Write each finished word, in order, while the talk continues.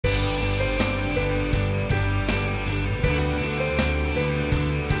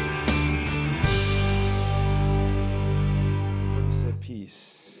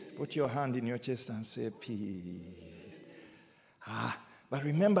hit your hand in your chest and say, peace. But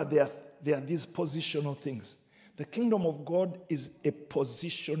remember, there are these positional things. The kingdom of God is a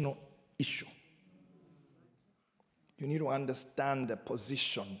positional issue. You need to understand the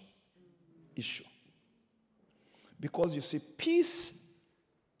position issue. Because you see, peace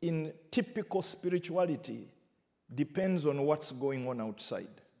in typical spirituality depends on what's going on outside.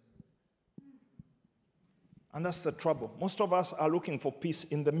 And that's the trouble. Most of us are looking for peace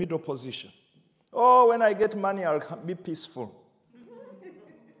in the middle position. Oh, when I get money, I'll be peaceful.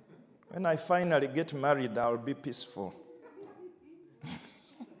 When I finally get married, I'll be peaceful.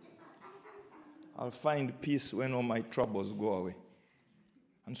 I'll find peace when all my troubles go away.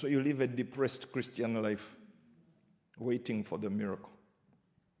 And so you live a depressed Christian life, waiting for the miracle.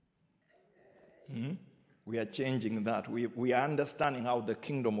 We are changing that. We are understanding how the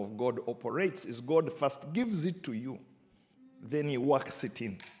kingdom of God operates. Is God first gives it to you, then he works it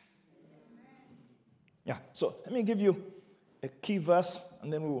in. Yeah, so let me give you a key verse,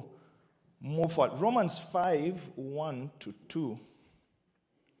 and then we'll move forward. Romans 5, 1-2.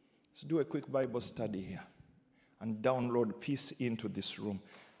 Let's do a quick Bible study here and download peace into this room.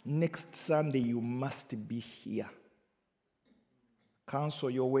 Next Sunday, you must be here. Cancel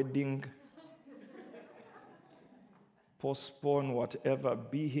your wedding. Postpone whatever.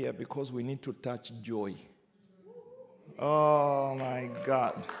 Be here because we need to touch joy. Oh, my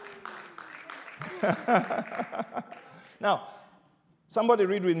God. Now, somebody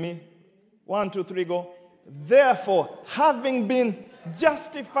read with me. 1, 2, 3, go. Therefore, having been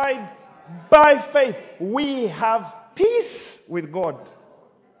justified by faith, we have peace with God.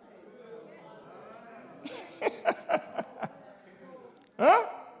 Huh?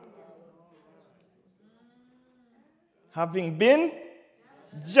 Having been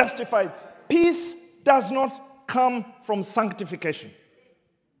justified. Peace does not come from sanctification.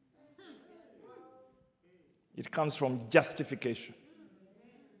 It comes from justification.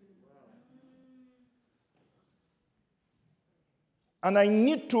 And I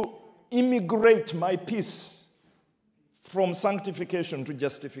need to immigrate my peace from sanctification to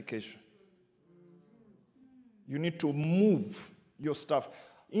justification. You need to move your stuff.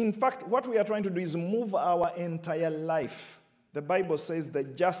 In fact, what we are trying to do is move our entire life. The Bible says the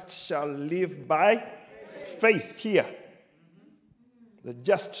just shall live by faith here. The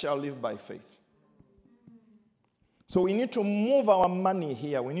just shall live by faith. So we need to move our money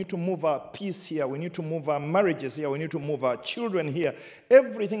here. We need to move our peace here. We need to move our marriages here. We need to move our children here.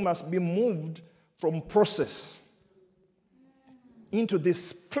 Everything must be moved from process into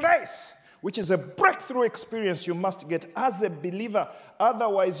this place, which is a breakthrough experience you must get as a believer.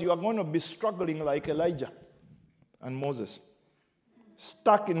 Otherwise, you are going to be struggling like Elijah and Moses,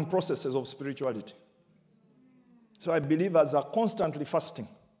 stuck in processes of spirituality. So believers are constantly fasting.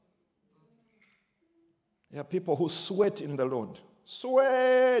 There are people who sweat in the Lord.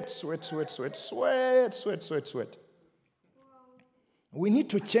 Sweat, sweat, sweat, sweat, sweat, sweat, sweat, sweat. We need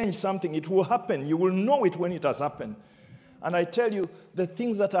to change something. It will happen. You will know it when it has happened. And I tell you, the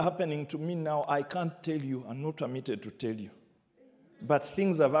things that are happening to me now, I can't tell you. I'm not permitted to tell you. But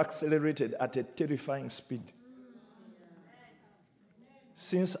things have accelerated at a terrifying speed.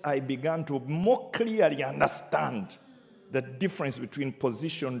 Since I began to more clearly understand the difference between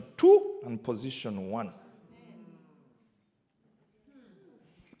position 2 and position 1.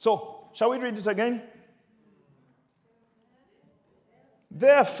 So, shall we read it again?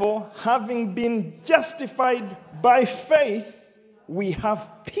 Therefore, having been justified by faith, we have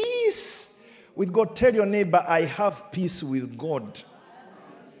peace with God. Tell your neighbor, I have peace with God.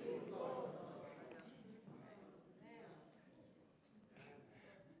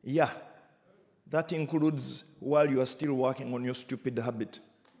 Yeah, that includes while you are still working on your stupid habit.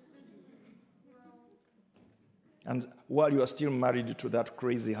 And while you are still married to that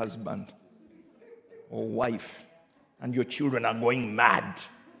crazy husband or wife, and your children are going mad,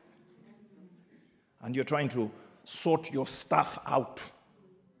 and you're trying to sort your stuff out,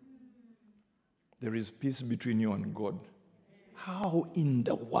 there is peace between you and God. How in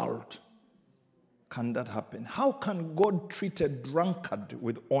the world can that happen? How can God treat a drunkard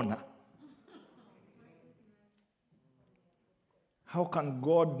with honor? How can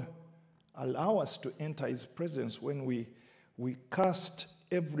God allow us to enter his presence when we cursed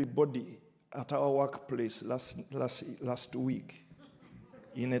everybody at our workplace last week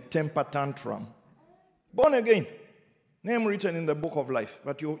in a temper tantrum? Born again, name written in the book of life,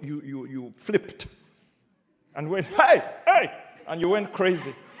 but you flipped and went, hey, hey, and you went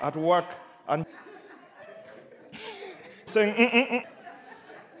crazy at work and saying,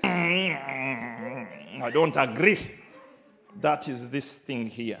 I don't agree. That is this thing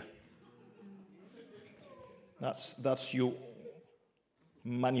here. That's you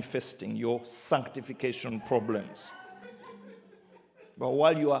manifesting your sanctification problems. But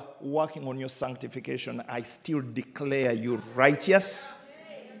while you are working on your sanctification, I still declare you righteous.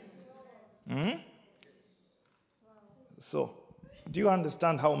 So, do you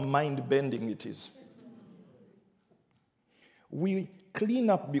understand how mind-bending it is? We clean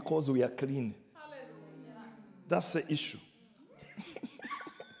up because we are clean. That's the issue.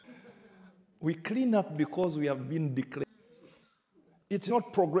 We clean up because we have been declared. It's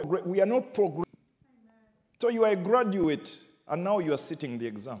not progress. We are not progress. So you are a graduate, and now you are sitting the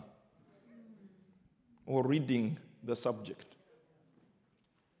exam or reading the subject.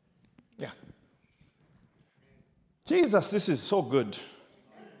 Yeah. Jesus, this is so good.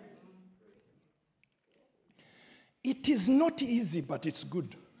 It is not easy, but it's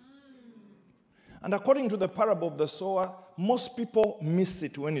good. And according to the parable of the sower, most people miss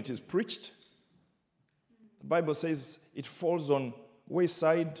it when it is preached. The Bible says it falls on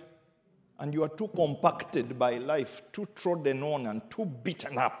wayside, and you are too compacted by life, too trodden on and too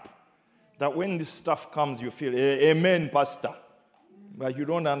beaten up, that when this stuff comes, you feel, amen, pastor. But you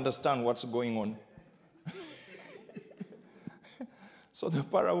don't understand what's going on. So the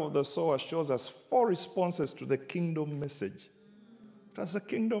parable of the sower shows us 4 responses to the kingdom message. That's a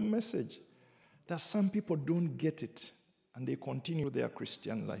kingdom message. That some people don't get it, and they continue their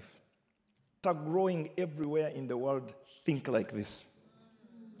Christian life. Are growing everywhere in the world, think like this.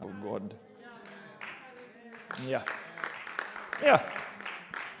 Oh God. Yeah.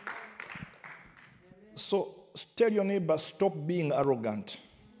 So tell your neighbor, stop being arrogant.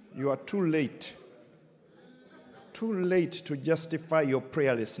 You are too late. Too late to justify your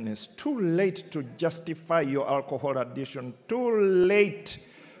prayerlessness. Too late to justify your alcohol addiction. Too late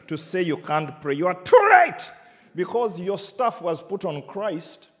to say you can't pray. You are too late because your stuff was put on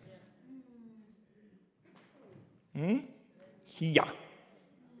Christ. Here.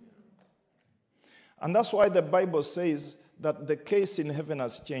 And that's why the Bible says that the case in heaven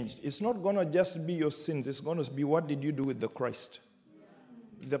has changed. It's not going to just be your sins. It's going to be, what did you do with the Christ?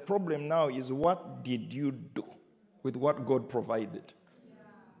 The problem now is, what did you do with what God provided?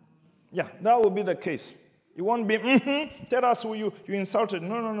 Yeah, that will be the case. It won't be, tell us who you insulted.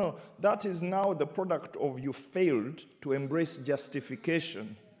 No. That is now the product of you failed to embrace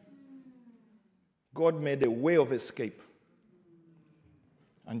justification. God made a way of escape,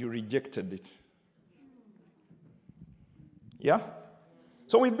 and you rejected it. Yeah?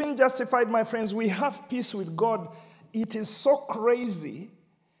 So we've been justified, my friends. We have peace with God. It is so crazy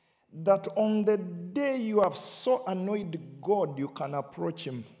that on the day you have so annoyed God, you can approach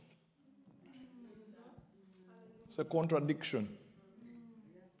him. It's a contradiction.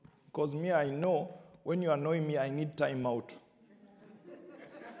 Because me, I know when you annoy me, I need time out.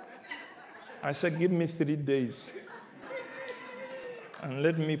 I said, give me 3 days. And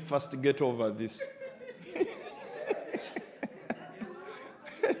let me first get over this.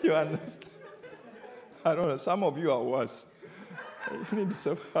 You understand? I don't know. Some of you are worse. You need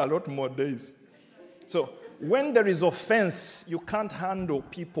a lot more days. So when there is offense, you can't handle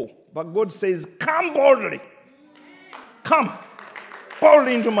people. But God says, come boldly. Come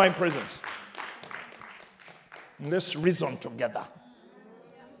boldly into my presence. Let's reason together.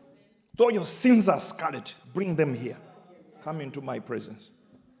 Though your sins are scarlet, bring them here. Come into my presence.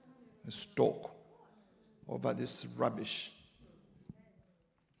 Let's talk over this rubbish.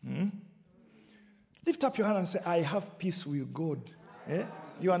 Lift up your hand and say, I have peace with God.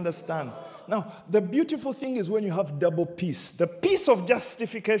 You understand? Now, the beautiful thing is when you have double peace. The peace of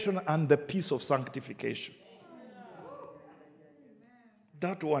justification and the peace of sanctification.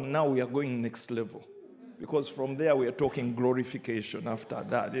 That one, now we are going next level. Because from there we are talking glorification after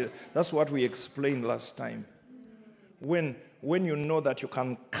that. That's what we explained last time. When you know that you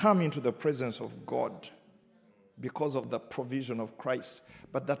can come into the presence of God because of the provision of Christ,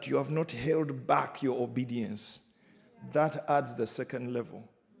 but that you have not held back your obedience, that adds the second level.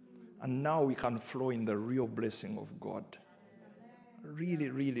 And now we can flow in the real blessing of God. Really,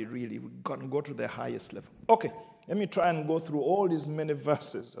 really, really, we can go to the highest level. Okay, let me try and go through all these many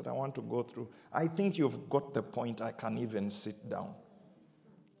verses that I want to go through. I think you've got the point. I can even sit down.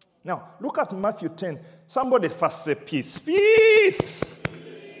 Now, look at Matthew 10. Somebody first say peace. Peace!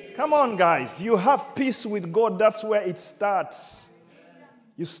 Come on, guys. You have peace with God. That's where it starts.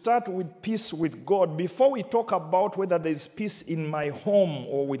 You start with peace with God. Before we talk about whether there's peace in my home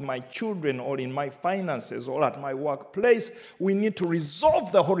or with my children or in my finances or at my workplace, we need to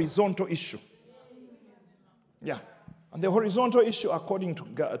resolve the horizontal issue. Yeah. And the horizontal issue, according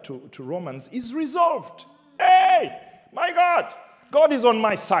to Romans, is resolved. Hey, my God, God is on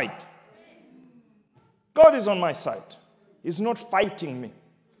my side. God is on my side. He's not fighting me.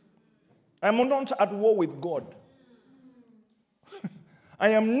 I'm not at war with God. I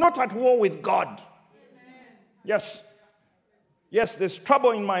am not at war with God. Yes. Yes, there's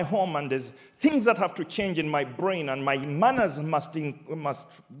trouble in my home and there's things that have to change in my brain and my manners must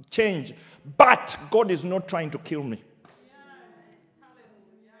change. But God is not trying to kill me.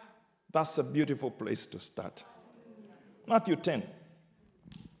 That's a beautiful place to start. Matthew 10,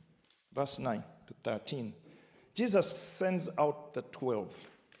 verse 9 to 13. Jesus sends out the 12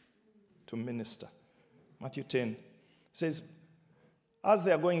 to minister. Matthew 10 says, as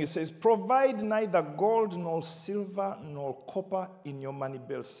they are going, he says, provide neither gold nor silver nor copper in your money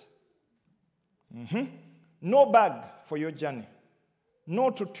belts. No bag for your journey, no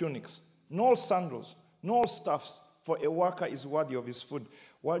 2 tunics, no sandals, no staffs, for a worker is worthy of his food.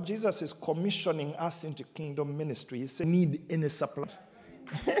 While Jesus is commissioning us into kingdom ministry, he said, need any supply.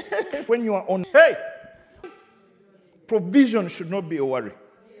 When you are on, hey, provision should not be a worry.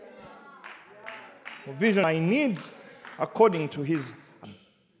 Provision, my needs according to his,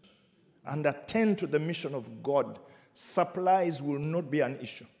 and attend to the mission of God. Supplies will not be an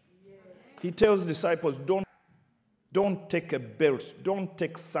issue. He tells disciples, don't take a belt, don't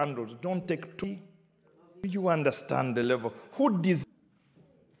take sandals, don't take two. Do you understand the level?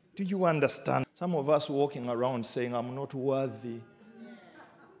 Do you understand? Some of us walking around saying, I'm not worthy.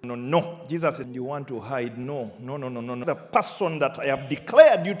 No. Jesus said, you want to hide? No. The person that I have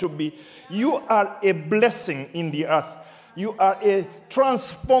declared you to be, you are a blessing in the earth. You are a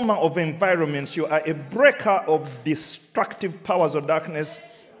transformer of environments. You are a breaker of destructive powers of darkness.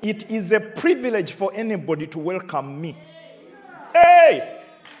 It is a privilege for anybody to welcome me. Hey!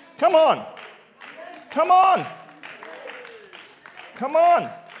 Come on! Come on! Come on!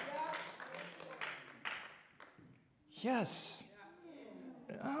 Yes.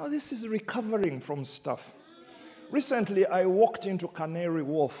 Oh, this is recovering from stuff. Recently, I walked into Canary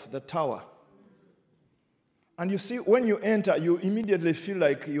Wharf, the tower. And you see, when you enter, you immediately feel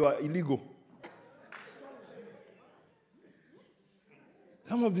like you are illegal.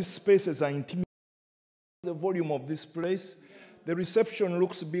 Some of these spaces are intimidating. The volume of this place, the reception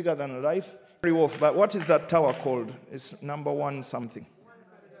looks bigger than life. But what is that tower called? It's number 1 something.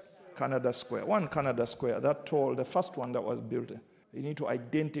 Canada Square. 1 Canada Square, that tall, the first one that was built. You need to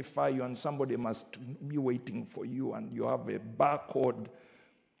identify you and somebody must be waiting for you and you have a barcode.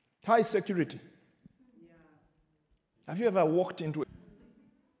 High security. Have you ever walked into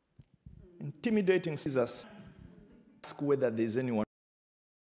intimidating scissors? Ask whether there's anyone.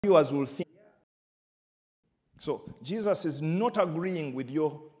 Viewers will think. So Jesus is not agreeing with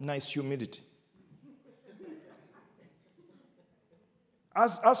your nice humility.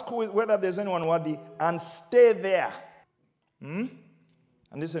 Ask whether there's anyone worthy and stay there. And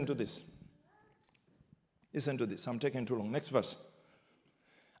listen to this. Listen to this. I'm taking too long. Next verse.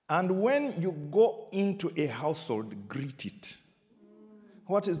 And when you go into a household, greet it.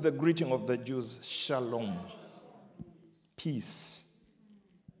 What is the greeting of the Jews? Shalom. Peace.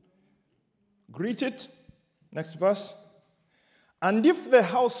 Greet it. Next verse. And if the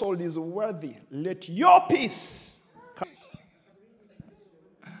household is worthy, let your peace come.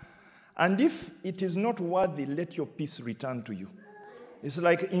 And if it is not worthy, let your peace return to you. It's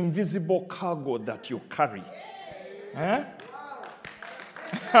like invisible cargo that you carry. Huh?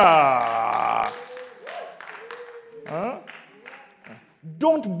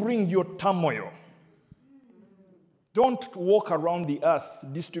 Don't bring your turmoil. Don't walk around the earth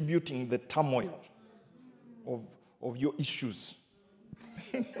distributing the turmoil of your issues.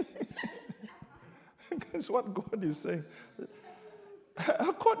 That's what God is saying.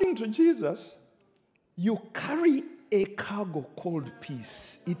 According to Jesus, you carry a cargo called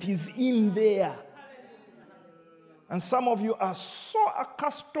peace. It is in there. And some of you are so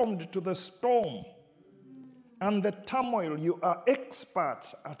accustomed to the storm and the turmoil, you are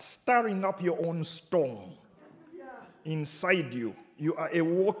experts at stirring up your own storm. Inside you, you are a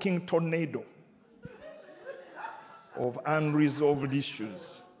walking tornado of unresolved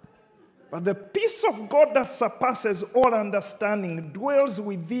issues. But the peace of God that surpasses all understanding dwells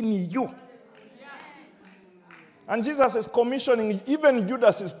within you. And Jesus is commissioning, even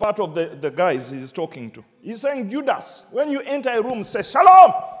Judas is part of the guys he's talking to. He's saying, Judas, when you enter a room, say,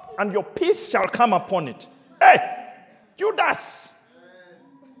 Shalom, and your peace shall come upon it. Hey, Judas.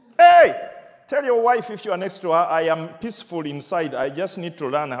 Hey, tell your wife if you are next to her, I am peaceful inside. I just need to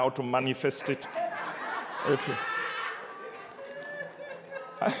learn how to manifest it.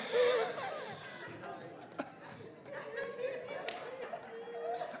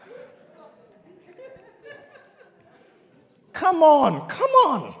 Come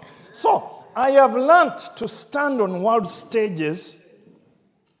on. So, I have learned to stand on world stages,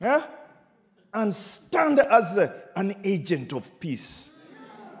 and stand as an agent of peace.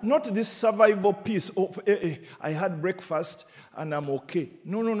 Not this survival peace of, I had breakfast and I'm okay.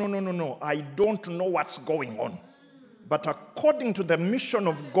 No. I don't know what's going on. But according to the mission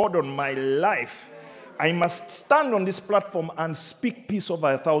of God on my life, I must stand on this platform and speak peace over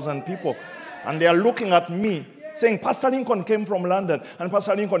 1,000 people. And they are looking at me saying, Pastor Lincoln came from London. And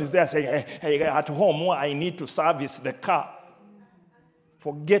Pastor Lincoln is there saying, hey, at home, I need to service the car.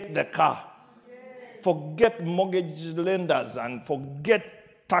 Forget the car. Forget mortgage lenders and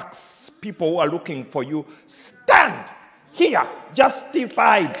forget tax people who are looking for you. Stand here,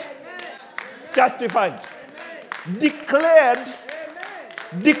 justified. Justified. Declared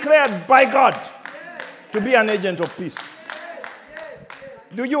by God to be an agent of peace.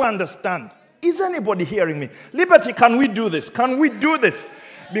 Do you understand? Is anybody hearing me? Liberty, can we do this? Can we do this?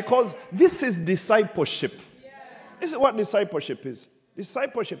 Because this is discipleship. This is what discipleship is.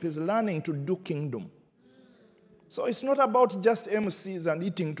 Discipleship is learning to do kingdom. So it's not about just MCs and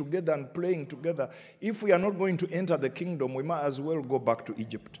eating together and playing together. If we are not going to enter the kingdom, we might as well go back to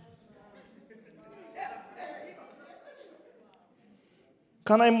Egypt.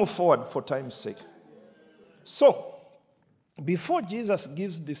 Can I move forward for time's sake? So, before Jesus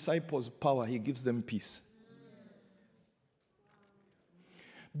gives disciples power, he gives them peace.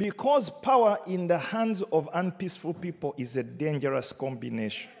 Because power in the hands of unpeaceful people is a dangerous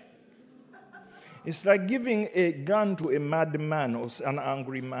combination. It's like giving a gun to a madman or an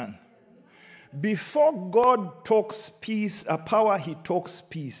angry man. Before God talks peace, power, he talks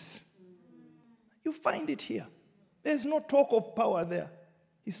peace. You find it here. There's no talk of power there.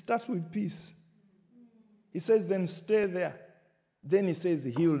 He starts with peace. He says, then stay there. Then he says,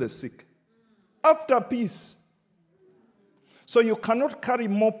 heal the sick. After peace. So you cannot carry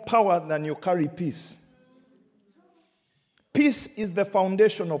more power than you carry peace. Peace is the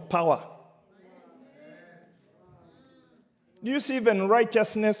foundation of power. Do you see even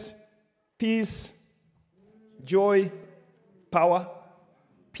righteousness, peace, joy, power?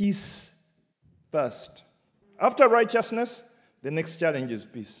 Peace first. After righteousness, the next challenge is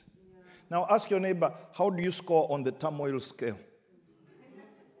peace. Now ask your neighbor, how do you score on the turmoil scale?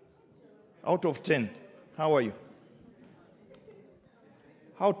 Out of 10, how are you?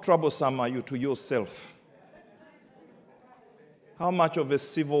 How troublesome are you to yourself? How much of a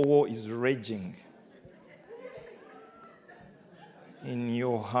civil war is raging in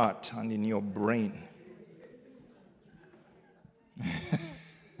your heart and in your brain?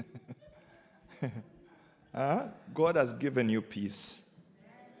 God has given you peace.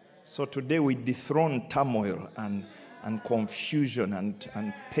 So today we dethrone turmoil and confusion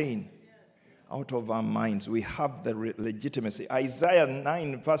and pain out of our minds. We have the legitimacy. Isaiah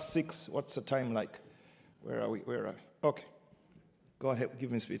 9 verse 6. What's the time like? Where are we? Okay. God help,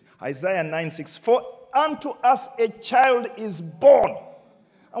 give me speed. Isaiah 9:6. For unto us a child is born.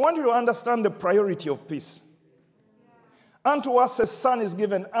 I want you to understand the priority of peace. Unto us a son is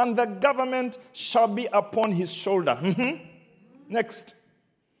given, and the government shall be upon his shoulder. Next.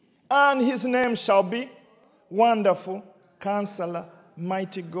 And his name shall be Wonderful, Counselor,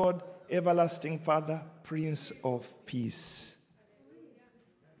 Mighty God, Everlasting Father, Prince of Peace.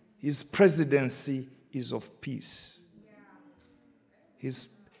 His presidency is of peace.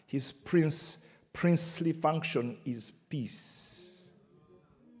 His princely function is peace.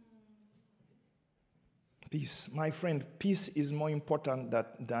 Peace. My friend, peace is more important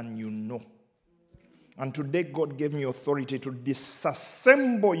than you know. And today God gave me authority to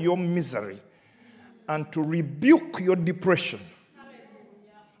disassemble your misery and to rebuke your depression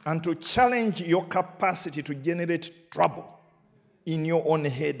and to challenge your capacity to generate trouble in your own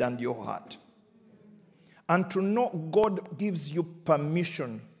head and your heart. And to know God gives you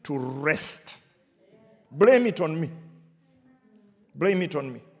permission to rest. Blame it on me. Blame it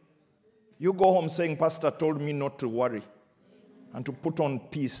on me. You go home saying, Pastor told me not to worry and to put on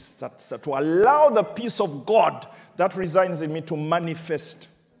peace, to allow the peace of God that resides in me to manifest.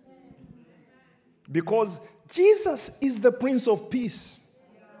 Because Jesus is the Prince of Peace.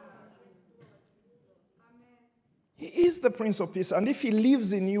 He is the Prince of Peace. And if he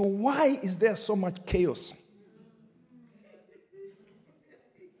lives in you, why is there so much chaos?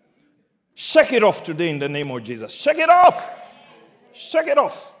 Shake it off today in the name of Jesus. Shake it off. Shake it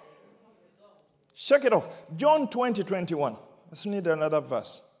off. Shake it off. John 20:21. Let's need another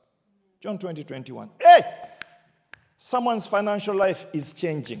verse. John 20:21. Hey! Someone's financial life is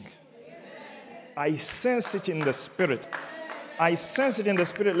changing. I sense it in the spirit. I sense it in the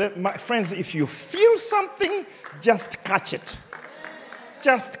spirit. My friends, if you feel something, just catch it.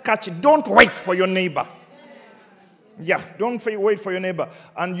 just catch it. Don't wait for your neighbor. Yeah, don't wait for your neighbor.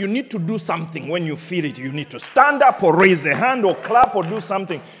 And you need to do something when you feel it. You need to stand up or raise a hand or clap or do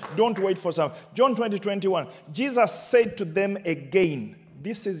something. Don't wait for something. John 20:21. Jesus said to them again,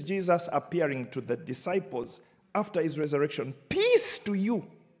 this is Jesus appearing to the disciples after his resurrection, peace to you.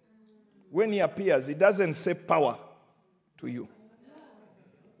 When he appears, he doesn't say power to you.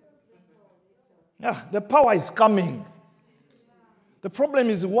 Yeah, the power is coming. The problem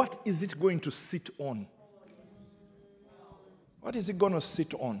is, what is it going to sit on? What is it going to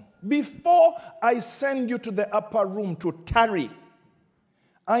sit on? Before I send you to the upper room to tarry,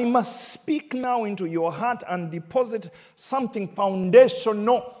 I must speak now into your heart and deposit something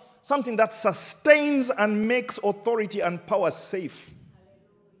foundational, something that sustains and makes authority and power safe.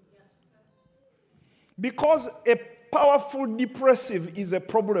 Because a powerful depressive is a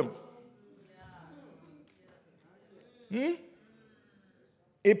problem.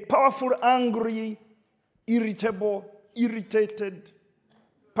 A powerful, angry, irritable, irritated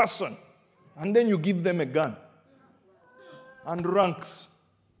person, and then you give them a gun and ranks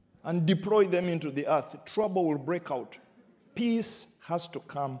and deploy them into the earth, trouble will break out. Peace has to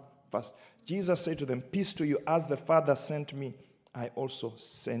come first. Jesus said to them, peace to you, as the Father sent me, I also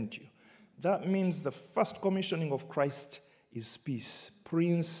sent you. That means the first commissioning of Christ is peace,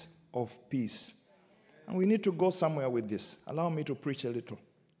 Prince of Peace. And we need to go somewhere with this. Allow me to preach a little.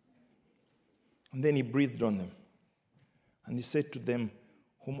 And then he breathed on them. And he said to them,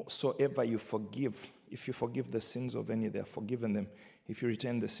 whomsoever you forgive, if you forgive the sins of any, they are forgiven them. If you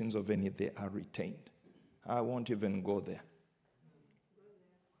retain the sins of any, they are retained. I won't even go there.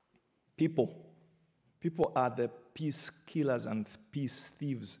 People are the peace killers and peace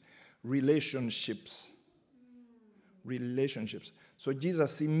thieves. Relationships. So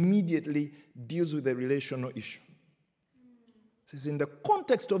Jesus immediately deals with the relational issue. He says, in the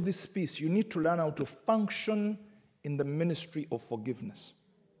context of this peace, you need to learn how to function in the ministry of forgiveness.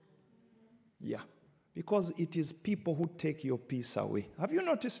 Yeah. Because it is people who take your peace away. Have you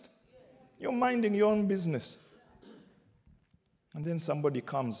noticed? You're minding your own business. And then somebody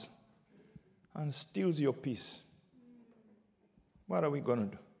comes and steals your peace. What are we going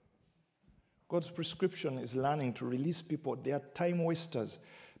to do? God's prescription is learning to release people. They are time wasters.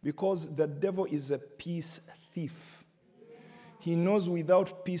 Because the devil is a peace thief. He knows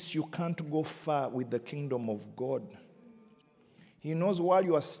without peace you can't go far with the kingdom of God. He knows while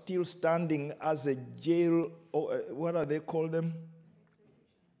you are still standing as a jail, what are they called them?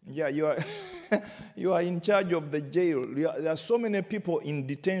 Yeah, you are, you are in charge of the jail. There are so many people in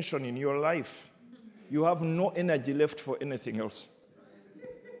detention in your life. You have no energy left for anything else.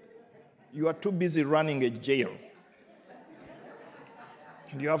 You are too busy running a jail.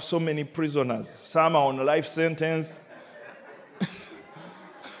 You have so many prisoners. Some are on life sentence.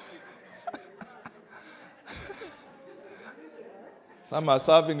 Some are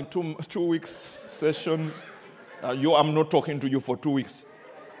serving two weeks sessions. I'm not talking to you for 2 weeks.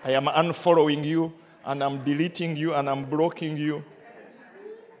 I am unfollowing you, and I'm deleting you, and I'm blocking you.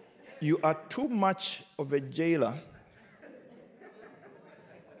 You are too much of a jailer.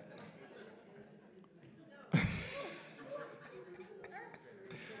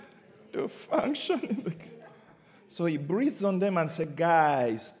 To function. So he breathes on them and says,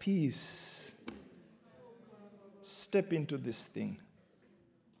 guys, peace. Step into this thing.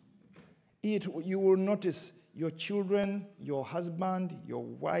 You will notice your children, your husband, your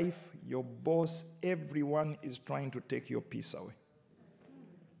wife, your boss, everyone is trying to take your peace away.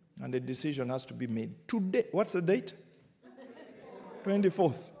 And a decision has to be made. Today, what's the date?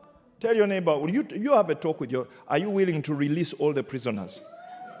 24th. Tell your neighbor, you have a talk with are you willing to release all the prisoners?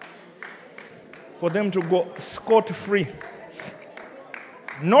 For them to go scot-free.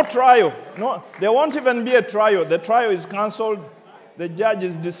 No trial. No, there won't even be a trial. The trial is cancelled. The judge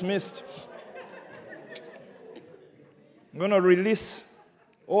is dismissed. I'm going to release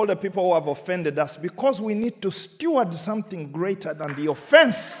all the people who have offended us because we need to steward something greater than the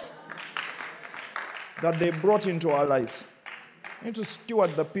offense that they brought into our lives. We need to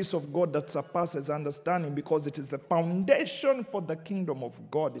steward the peace of God that surpasses understanding because it is the foundation for the kingdom of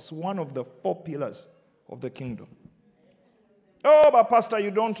God. It's one of the 4 pillars of the kingdom. Oh, but Pastor,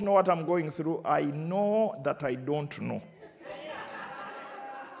 you don't know what I'm going through. I know that I don't know.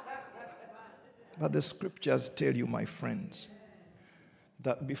 But the scriptures tell you, my friends,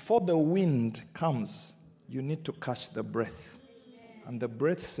 that before the wind comes, you need to catch the breath. And the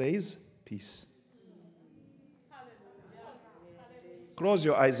breath says, peace. Close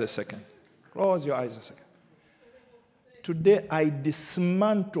your eyes a second. Close your eyes a second. Today, I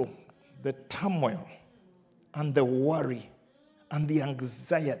dismantle the turmoil and the worry and the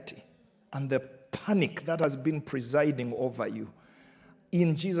anxiety and the panic that has been presiding over you.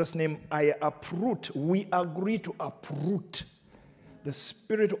 In Jesus' name, we agree to uproot the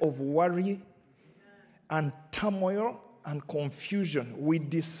spirit of worry and turmoil and confusion. We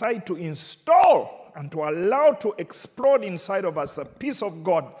decide to install and to allow to explode inside of us a peace of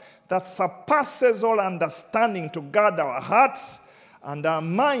God that surpasses all understanding, to guard our hearts and our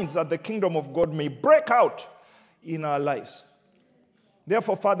minds, that the kingdom of God may break out in our lives.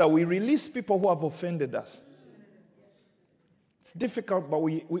 Therefore, Father, we release people who have offended us. It's difficult, but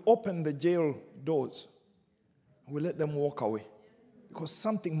we open the jail doors. We let them walk away, because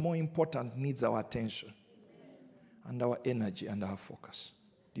something more important needs our attention and our energy and our focus.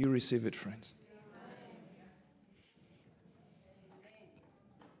 Do you receive it, friends?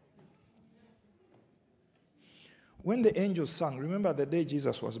 When the angels sang, remember the day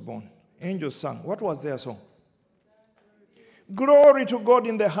Jesus was born, angels sang. What was their song? Glory to God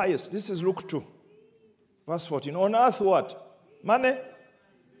in the highest. This is Luke 2, verse 14. On earth what? Money?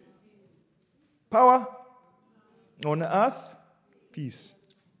 Power? On earth? Peace.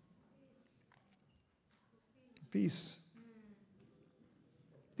 Peace.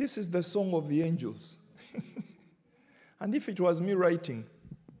 This is the song of the angels. And if it was me writing,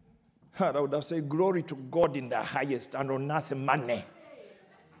 I would have said, glory to God in the highest, and on earth money.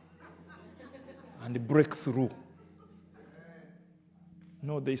 And breakthrough.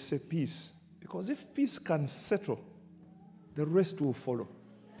 No, they say peace. Because if peace can settle, the rest will follow.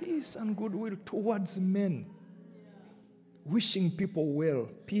 Peace and goodwill towards men. Wishing people well.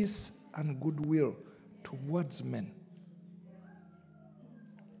 Peace and goodwill towards men.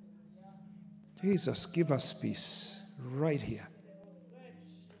 Jesus, give us peace right here.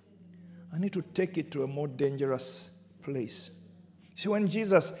 I need to take it to a more dangerous place. See, when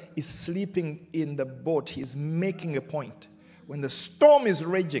Jesus is sleeping in the boat, he's making a point. When the storm is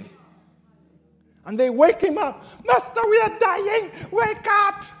raging, and they wake him up. Master, we are dying. Wake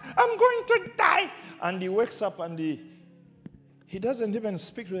up. I'm going to die. And he wakes up and he doesn't even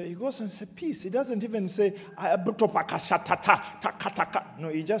speak. He goes and says, peace. He doesn't even say, no,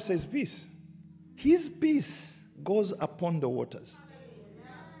 he just says peace. His peace goes upon the waters.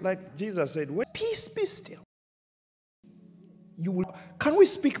 Like Jesus said, peace be still. Can we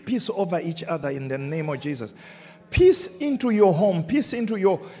speak peace over each other in the name of Jesus? Peace into your home, peace into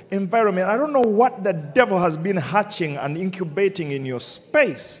your environment. I don't know what the devil has been hatching and incubating in your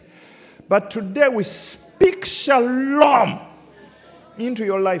space, but today we speak shalom into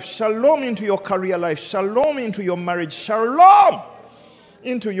your life, shalom into your career life, shalom into your marriage, shalom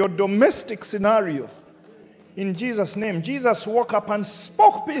into your domestic scenario. In Jesus' name, Jesus woke up and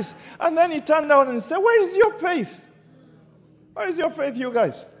spoke peace, and then he turned out and said, where is your faith? Where is your faith, you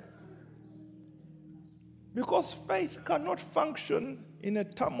guys? Because faith cannot function in a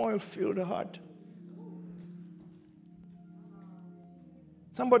turmoil-filled heart.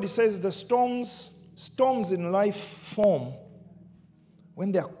 Somebody says the storms in life form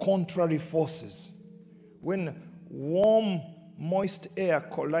when there are contrary forces. When warm, moist air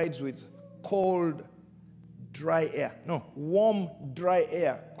collides with cold, dry air. No, warm, dry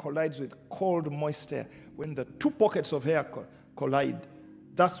air collides with cold, moist air. When the two pockets of air collide,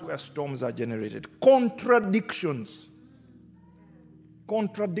 that's where storms are generated. Contradictions.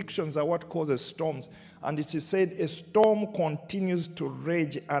 Contradictions are what causes storms. And it is said a storm continues to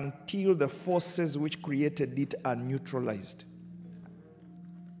rage until the forces which created it are neutralized.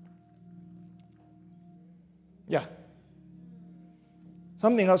 Yeah.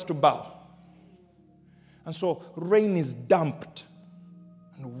 Something has to bow. And so rain is damped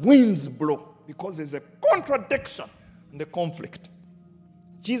and winds blow because there's a contradiction in the conflict.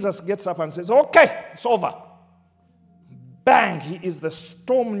 Jesus gets up and says, okay, it's over. Bang, he is the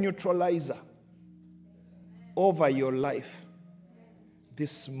storm neutralizer over your life.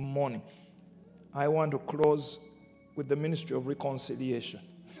 This morning, I want to close with the ministry of reconciliation.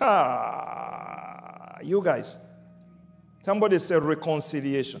 You guys, somebody said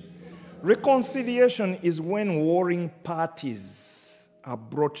reconciliation. Reconciliation is when warring parties are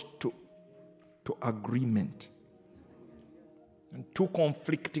brought to agreement. And two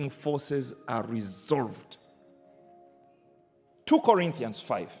conflicting forces are resolved. 2 Corinthians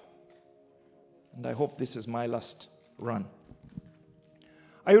 5. And I hope this is my last run.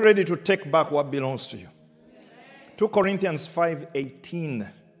 Are you ready to take back what belongs to you? 2 Corinthians 5:18.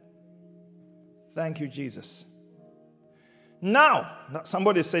 Thank you, Jesus. Now,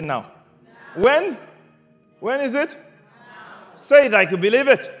 somebody say now. When? When is it? Now. Say it like you believe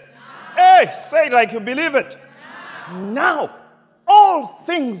it. Now. Hey, say it like you believe it. Now. All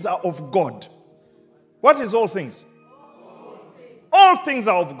things are of God. What is all things? All things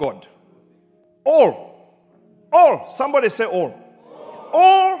are of God. All. All. Somebody say all.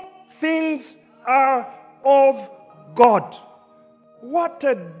 All things are of God. What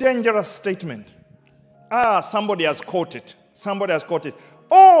a dangerous statement. Somebody has quoted. Somebody has quoted.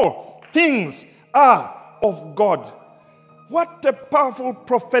 All things are of God. What a powerful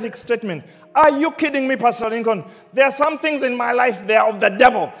prophetic statement. Are you kidding me, Pastor Lincoln? There are some things in my life, they are of the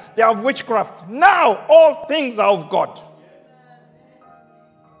devil. They are of witchcraft. Now, all things are of God.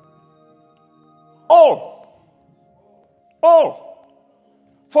 All.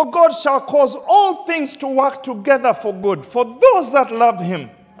 For God shall cause all things to work together for good, for those that love him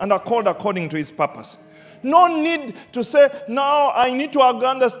and are called according to his purpose. No need to say, now I need to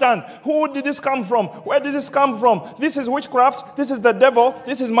understand. Who did this come from? Where did this come from? This is witchcraft. This is the devil.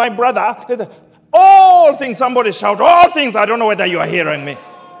 This is my brother. All things, somebody shout, all things. I don't know whether you are hearing me.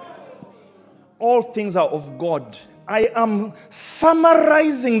 All things are of God. I am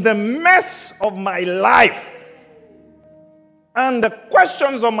summarizing the mess of my life and the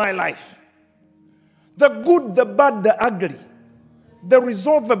questions of my life. The good, the bad, the ugly. The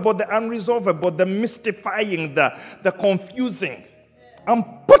resolvable, the unresolvable, the mystifying, the confusing. I'm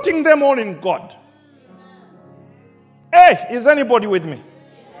putting them all in God. Hey, is anybody with me?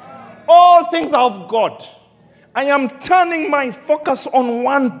 All things are of God. I am turning my focus on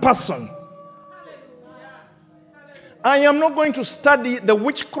one person. I am not going to study the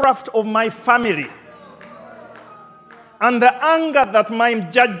witchcraft of my family and the anger that my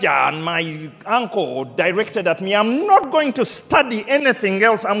jaja and my uncle directed at me. I'm not going to study anything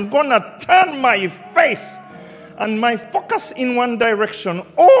else. I'm going to turn my face and my focus in one direction.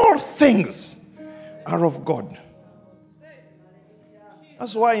 All things are of God.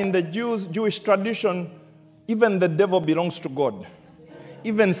 That's why in the Jewish tradition, even the devil belongs to God.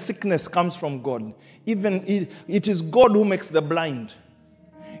 Even sickness comes from God. Even it is God who makes the blind.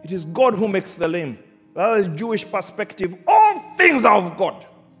 It is God who makes the lame. That is Jewish perspective. All things are of God.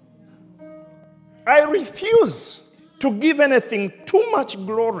 I refuse to give anything too much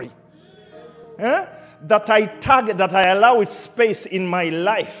glory. That I allow its space in my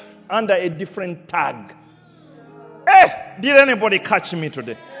life under a different tag. Did anybody catch me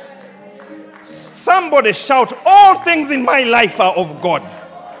today? Somebody shout, all things in my life are of God.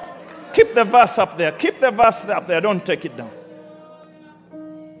 Keep the verse up there. Keep the verse up there. Don't take it down.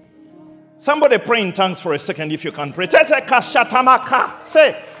 Somebody pray in tongues for a second if you can pray. Say,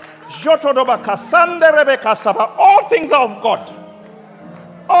 all things are of God.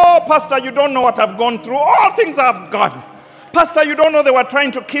 Oh, Pastor, you don't know what I've gone through. All things are of God. Pastor, you don't know they were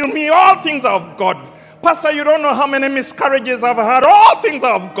trying to kill me. All things are of God. Pastor, you don't know how many miscarriages I've had. All things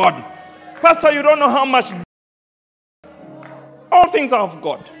are of God. Pastor, you don't know how much. All things are of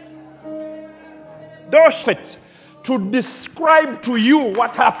God. Those fit to describe to you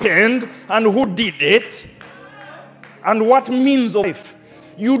what happened and who did it and what means of life.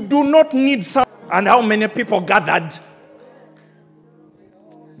 You do not need some and how many people gathered.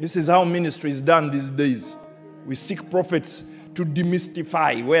 This is how ministry is done these days. We seek prophets to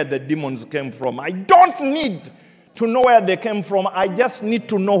demystify where the demons came from. I don't need to know where they came from. I just need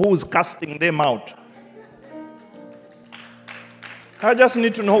to know who's casting them out. I just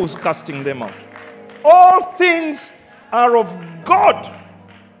need to know who's casting them out. All things are of God.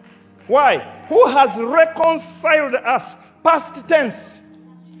 Why? Who has reconciled us? Past tense.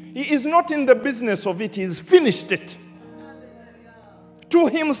 He is not in the business of it. He's finished it. To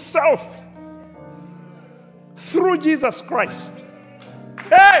himself. Through Jesus Christ.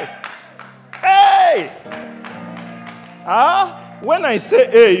 Hey! Hey! When I say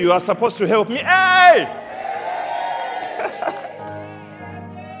hey, you are supposed to help me. Hey!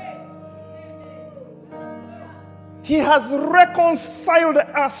 He has reconciled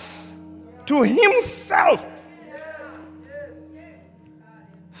us to himself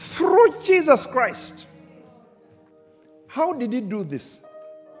through Jesus Christ. How did he do this?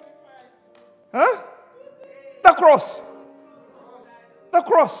 The cross. The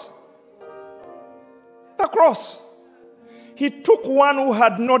cross. The cross. He took one who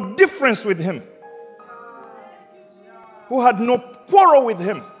had no difference with him, who had no quarrel with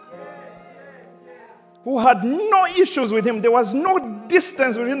him, who had no issues with him. There was no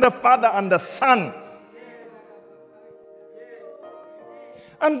distance between the Father and the Son.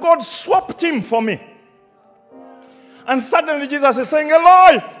 And God swapped him for me. And suddenly Jesus is saying,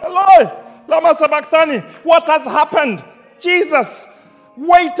 Eloi, Eloi, lama sabachthani. What has happened? Jesus,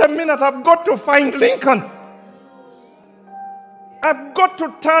 wait a minute. I've got to find Lincoln. I've got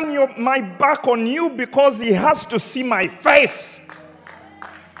to turn my back on you because he has to see my face.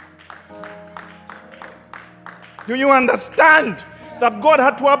 Do you understand? that God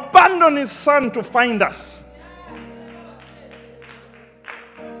had to abandon his son to find us.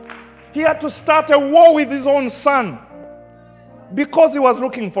 He had to start a war with his own son because he was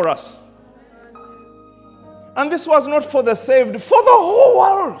looking for us. And this was not for the saved, for the whole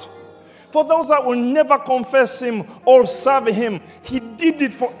world. For those that will never confess him or serve him. He did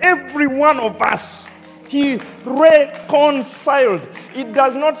it for every one of us. He reconciled. It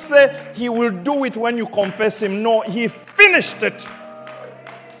does not say he will do it when you confess him. No, he finished it.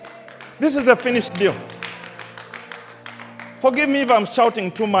 This is a finished deal. Forgive me if I'm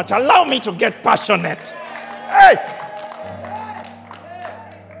shouting too much. Allow me to get passionate. Hey!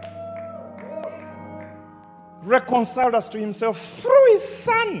 Reconciled us to himself through his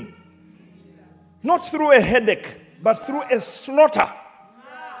son. Not through a headache, but through a slaughter.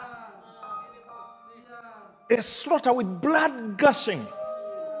 A slaughter with blood gushing.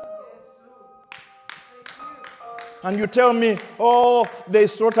 And you tell me, oh, they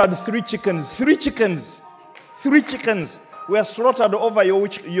slaughtered 3 chickens. 3 chickens. 3 chickens were slaughtered over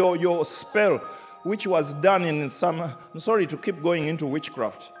your spell, which was done in some... I'm sorry to keep going into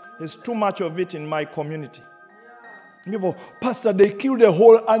witchcraft. There's too much of it in my community. People, Pastor, they killed a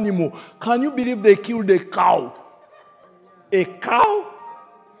whole animal. Can you believe they killed a cow? A cow?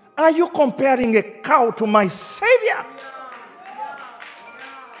 Are you comparing a cow to my Savior?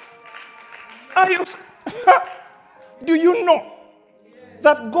 Are you... Do you know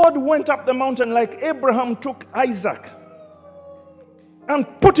that God went up the mountain like Abraham took Isaac and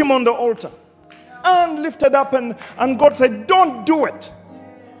put him on the altar and lifted up, and God said, don't do it.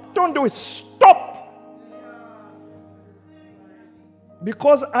 Don't do it. Stop.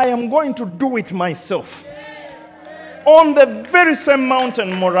 Because I am going to do it myself. On the very same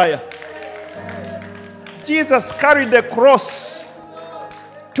mountain, Moriah, Jesus carried the cross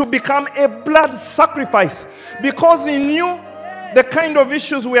to become a blood sacrifice. Because he knew the kind of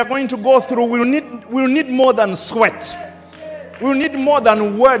issues we are going to go through, we'll need more than sweat. We'll need more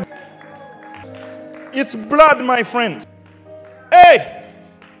than word. It's blood, my friend. Hey!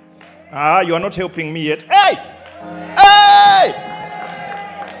 You are not helping me yet. Hey! Hey!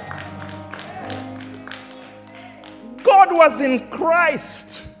 God was in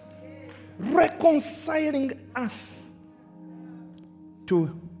Christ reconciling us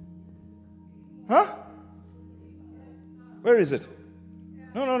to... Where is it?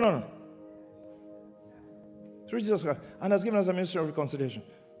 No. Through Jesus Christ, and has given us a ministry of reconciliation.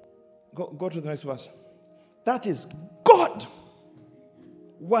 Go to the next verse. That is, God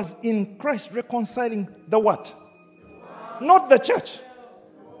was in Christ reconciling the what? Not the church.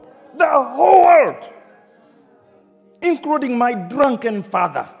 The whole world. Including my drunken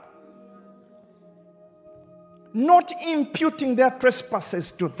father. Not imputing their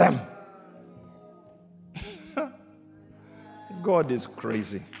trespasses to them. God is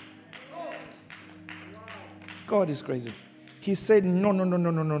crazy. God is crazy. He said,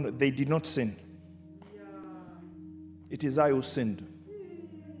 no. They did not sin. It is I who sinned.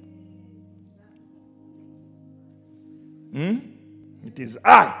 It is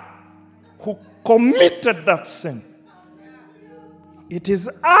I who committed that sin. It is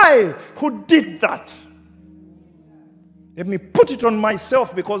I who did that. Let me put it on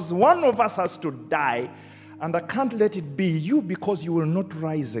myself, because one of us has to die, and I can't let it be you, because you will not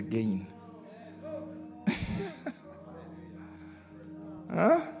rise again.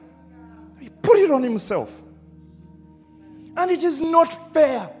 He put it on himself. And it is not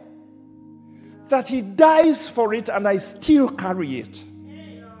fair that he dies for it and I still carry it.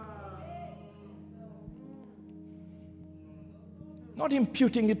 Not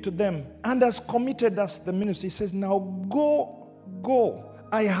imputing it to them. And has committed us the ministry. He says, now go.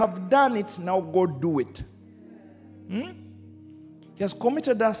 I have done it, now go do it. He has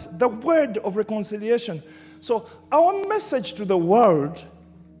committed us the word of reconciliation. So our message to the world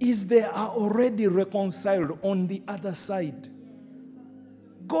is they are already reconciled on the other side.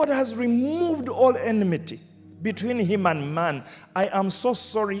 God has removed all enmity between him and man. I am so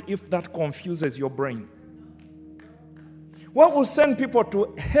sorry if that confuses your brain. What will send people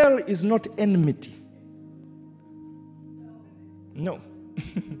to hell is not enmity. No.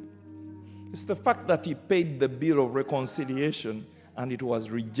 It's the fact that he paid the bill of reconciliation and it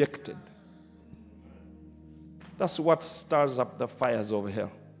was rejected. That's what stirs up the fires of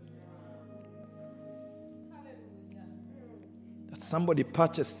hell. That somebody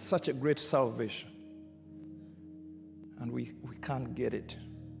purchased such a great salvation and we can't get it.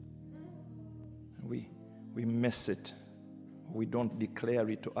 We miss it. We don't declare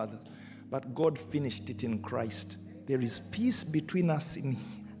it to others. But God finished it in Christ. There is peace between us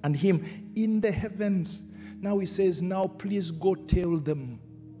and him in the heavens. Now he says, now please go tell them.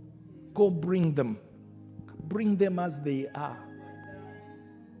 Go bring them. Bring them as they are.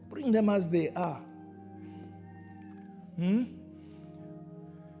 Bring them as they are. The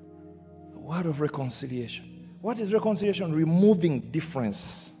word of reconciliation. What is reconciliation? Removing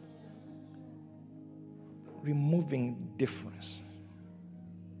difference. Removing difference.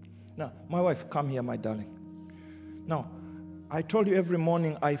 Now, my wife, come here, my darling. Now, I told you every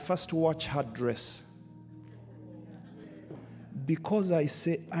morning I first watch her dress. Because I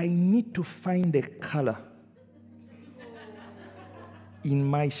say, I need to find a color in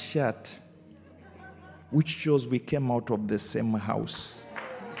my shirt which shows we came out of the same house.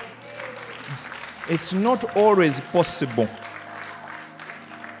 It's not always possible.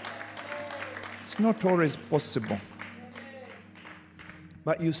 It's not always possible.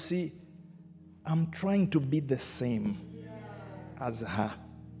 But you see, I'm trying to be the same as her.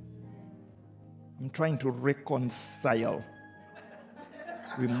 I'm trying to reconcile.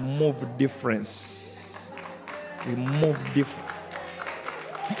 Remove difference. Remove difference.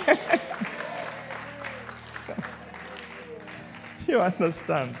 You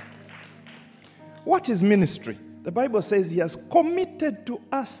understand? What is ministry? The Bible says he has committed to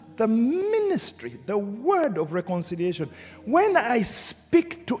us the ministry, the word of reconciliation. When I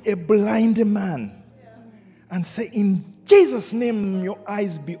speak to a blind man and say, in Jesus' name your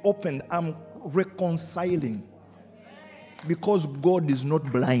eyes be opened, I'm reconciling. Because God is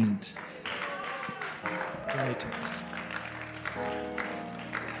not blind.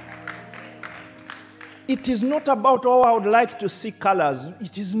 It is not about, oh, I would like to see colors.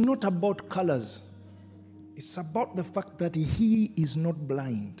 It is not about colors. It's about the fact that he is not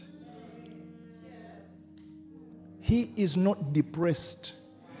blind. He is not depressed.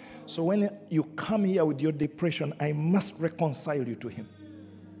 So when you come here with your depression, I must reconcile you to him.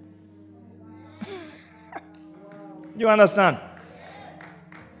 You understand?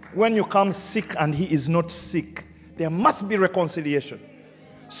 When you come sick and he is not sick, there must be reconciliation.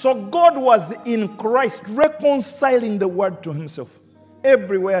 So God was in Christ reconciling the world to himself.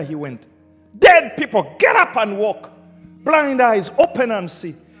 Everywhere he went. Dead people, get up and walk. Blind eyes, open and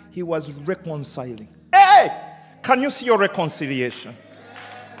see. He was reconciling. Hey! Can you see your reconciliation?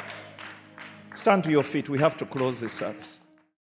 Stand to your feet. We have to close this service.